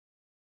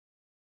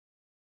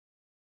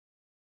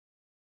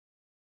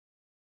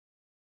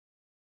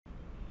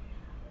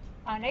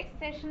Our next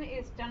session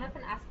is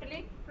Jonathan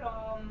Aspeling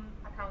from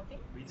accounting.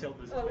 Retail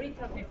business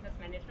Retail business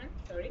management,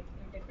 sorry,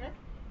 in business.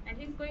 And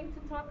he's going to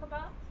talk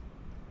about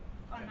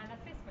online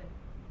assessment.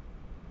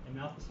 And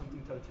now for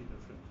something totally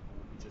different from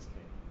what we just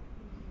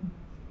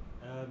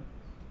came.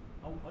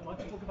 I'd like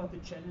to talk about the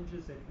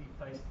challenges that we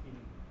faced in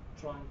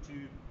trying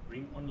to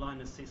bring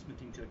online assessment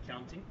into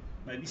accounting.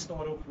 Maybe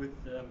start off with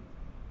the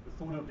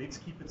thought of let's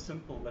keep it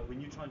simple, but when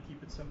you try and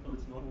keep it simple,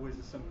 it's not always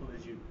as simple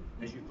as you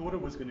thought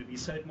it was going to be.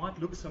 So it might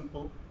look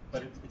simple,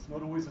 but it's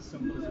not always as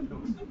simple as it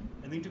looks.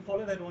 And then to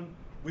follow that on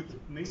with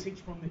a message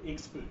from the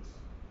experts.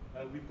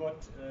 We've got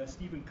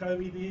Stephen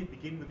Covey there,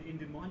 begin with the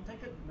end in mind. Take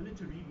a minute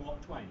to read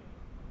Mark Twain.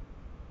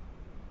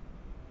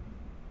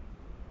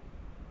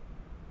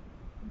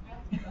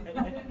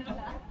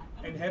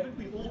 And haven't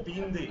we all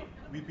been there?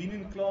 We've been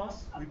in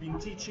class, we've been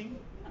teaching,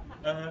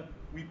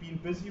 we've been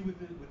busy with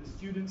the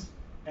students,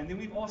 and then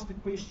we've asked a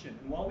question.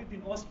 And while we've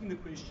been asking the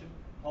question,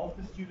 half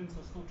the students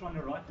are still trying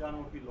to write down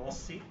what we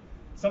last said.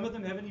 Some of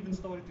them haven't even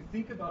started to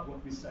think about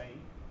what we're saying.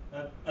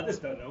 Others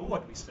don't know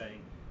what we're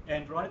saying.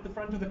 And right at the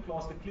front of the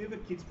class, the clever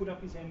kids put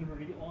up his hand and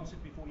already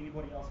answered before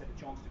anybody else had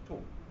a chance to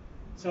talk.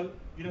 So,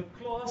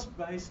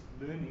 class-based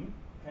learning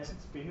has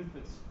its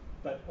benefits,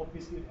 but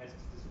obviously it has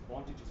its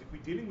disadvantages. If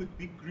we're dealing with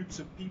big groups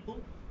of people,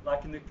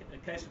 like in the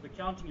case of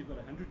accounting, you've got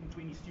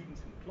 120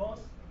 students in the class.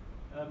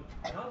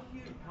 How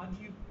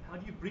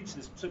do you bridge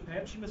this? So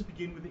perhaps you must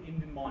begin with the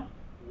end in mind.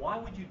 Why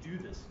would you do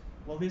this?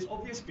 Well, there's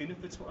obvious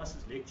benefits for us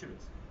as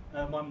lecturers.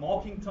 My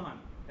marking time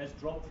has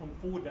dropped from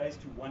 4 days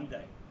to 1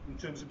 day in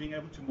terms of being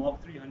able to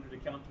mark 300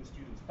 accounting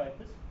students'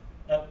 papers.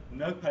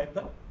 No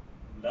paper,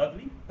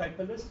 lovely,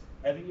 paperless,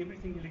 having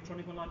everything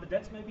electronic online, but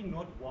that's maybe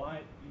not why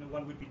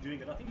one would be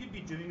doing it. I think you'd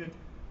be doing it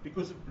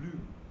because of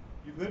Bloom.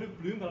 You've heard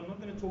of Bloom, but I'm not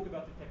going to talk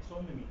about the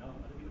taxonomy now.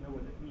 I don't even know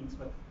what that means,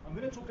 but I'm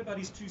going to talk about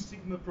his 2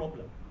 sigma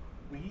problem,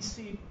 where he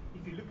said,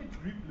 if you look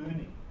at group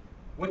learning,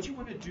 what you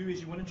want to do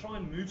is you want to try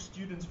and move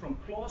students from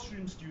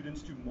classroom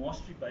students to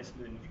mastery-based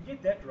learning. If you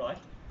get that right,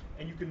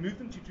 and you can move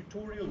them to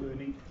tutorial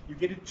learning, you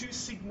get a 2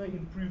 sigma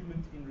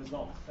improvement in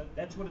results. So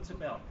that's what it's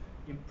about,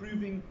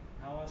 improving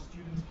how our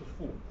students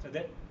perform. So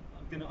that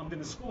I'm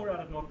going to score out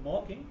of not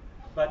marking,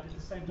 but at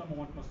the same time I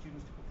want my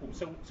students to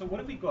perform. So what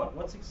have we got?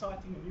 What's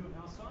exciting and new on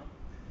our side?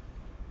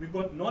 We've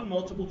got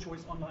non-multiple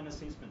choice online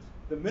assessments.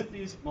 The myth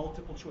is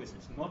multiple choice.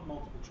 It's not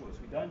multiple choice.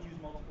 We don't use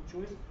multiple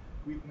choice.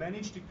 We've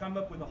managed to come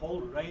up with a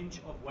whole range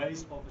of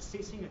ways of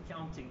assessing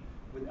accounting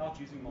without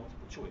using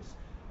multiple choice.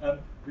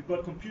 We've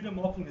got computer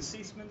marking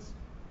assessments,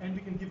 and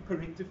we can give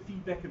corrective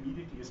feedback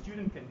immediately. A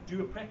student can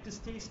do a practice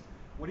test.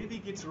 Whatever he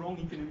gets wrong,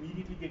 he can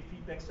immediately get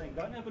feedback saying,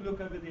 go and have a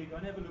look over there, go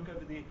and have a look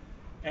over there.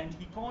 And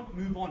he can't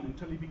move on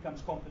until he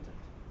becomes competent.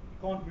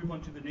 He can't move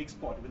on to the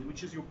next part,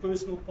 which is your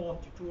personal path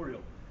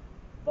tutorial.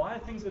 Via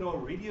things that are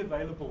already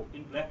available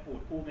in Blackboard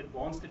called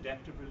Advanced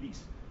Adaptive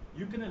Release,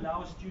 you can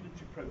allow a student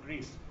to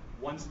progress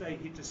once they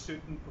hit a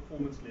certain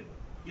performance level.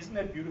 Isn't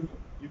that beautiful?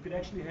 You could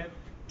actually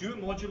do a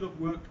module of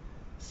work,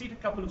 set a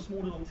couple of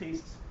small little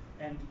tests,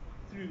 and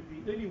through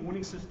the early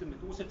warning system,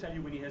 it also tell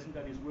you when he hasn't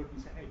done his work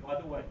and say, hey, by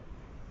the way,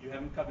 you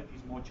haven't covered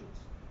these modules.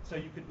 So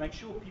you could make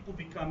sure people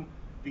become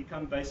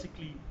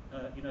basically,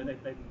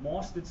 they've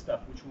mastered stuff,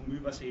 which will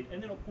move us ahead.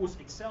 And then, of course,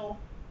 Excel.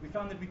 We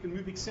found that we can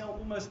move Excel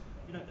almost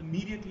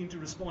immediately into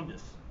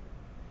responders.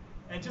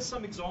 And just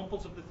some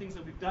examples of the things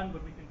that we've done,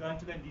 but we can go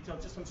into that in detail.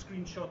 Just some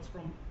screenshots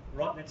from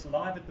that's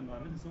live at the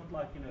moment. It's not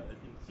like in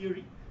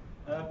theory.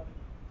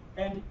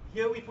 And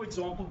here we, for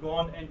example, go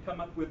on and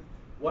come up with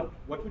what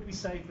would we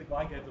say if the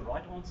guy gave the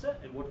right answer,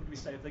 and what would we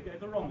say if they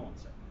gave the wrong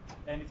answer.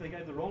 And if they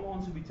gave the wrong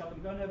answer, we tell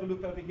them, go and have a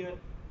look over here,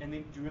 and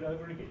then do it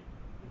over again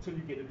until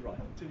you get it right,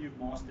 until you've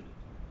mastered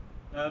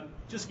it.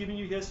 Just giving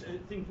you here's a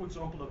thing, for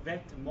example, of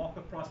VAT and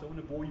markup price. I don't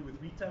want to bore you with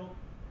retail,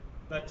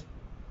 but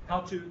how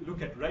to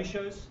look at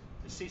ratios,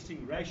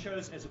 assessing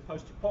ratios as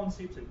opposed to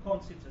concepts, and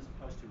concepts as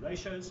opposed to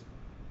ratios,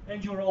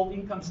 and your old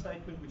income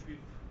statement, which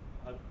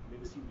I've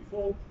never seen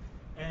before,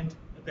 and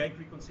a bank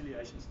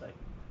reconciliation statement.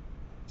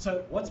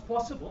 So what's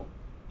possible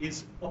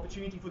is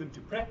opportunity for them to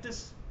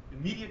practice,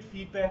 immediate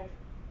feedback,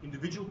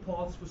 individual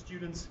paths for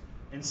students,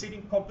 and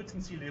setting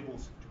competency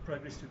levels to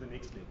progress to the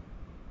next level.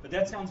 But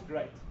that sounds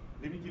great.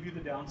 Let me give you the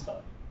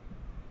downside.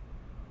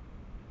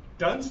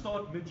 Don't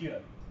start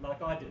mid-year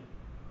like I did.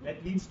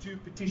 That leads to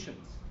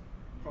petitions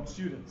from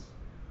students.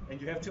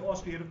 And you have to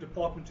ask your head of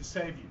department to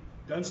save you.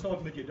 Don't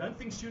start mid-year. Don't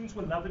think students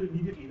will love it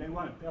immediately. They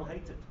won't. They'll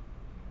hate it.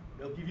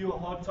 They'll give you a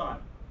hard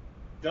time.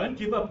 Don't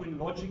give up when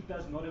logic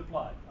does not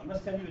apply. I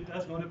must tell you, it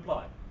does not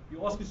apply.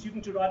 You ask a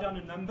student to write down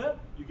a number,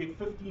 you get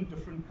 15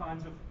 different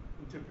kinds of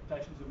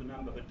interpretations of a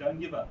number, but don't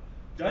give up.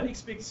 Don't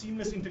expect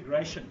seamless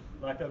integration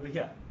like over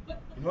here.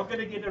 You're not going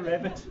to get a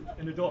rabbit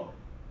and a dog.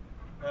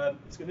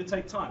 It's going to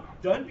take time.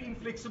 Don't be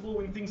inflexible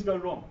when things go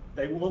wrong.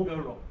 They will go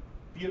wrong.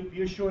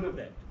 Be assured of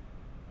that.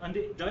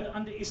 Don't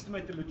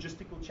underestimate the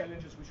logistical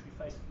challenges which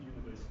we face at the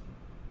university.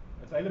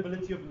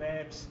 Availability of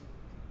labs,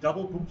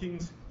 double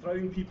bookings,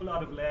 throwing people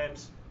out of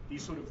labs,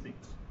 these sort of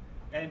things.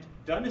 And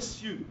don't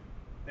assume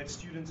that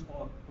students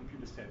are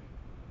computer savvy.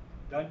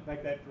 Don't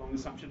make that wrong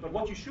assumption. But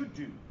what you should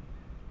do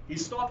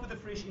is start with a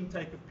fresh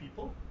intake of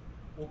people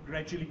or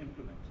gradually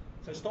implement.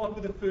 So start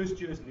with the first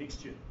years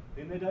next year.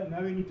 Then they don't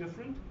know any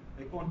different.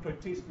 They can't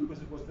protest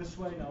because it was this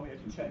way, now we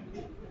have to change.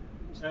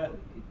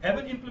 Have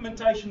an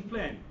implementation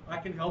plan. I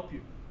can help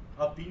you.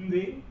 I've been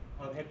there,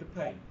 I've had the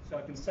pain. So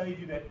I can save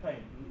you that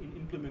pain in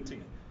implementing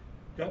it.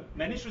 Go,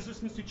 manage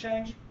resistance to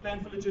change,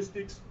 plan for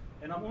logistics,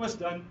 and I'm almost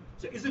done.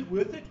 So is it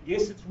worth it?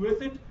 Yes, it's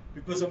worth it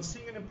because I'm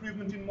seeing an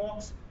improvement in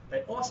marks.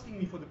 They're asking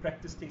me for the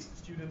practice test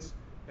students.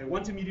 They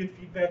want immediate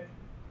feedback,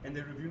 and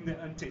they're reviewing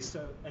their own tests.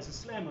 So as a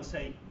slam, I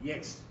say,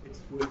 yes, it's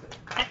worth it.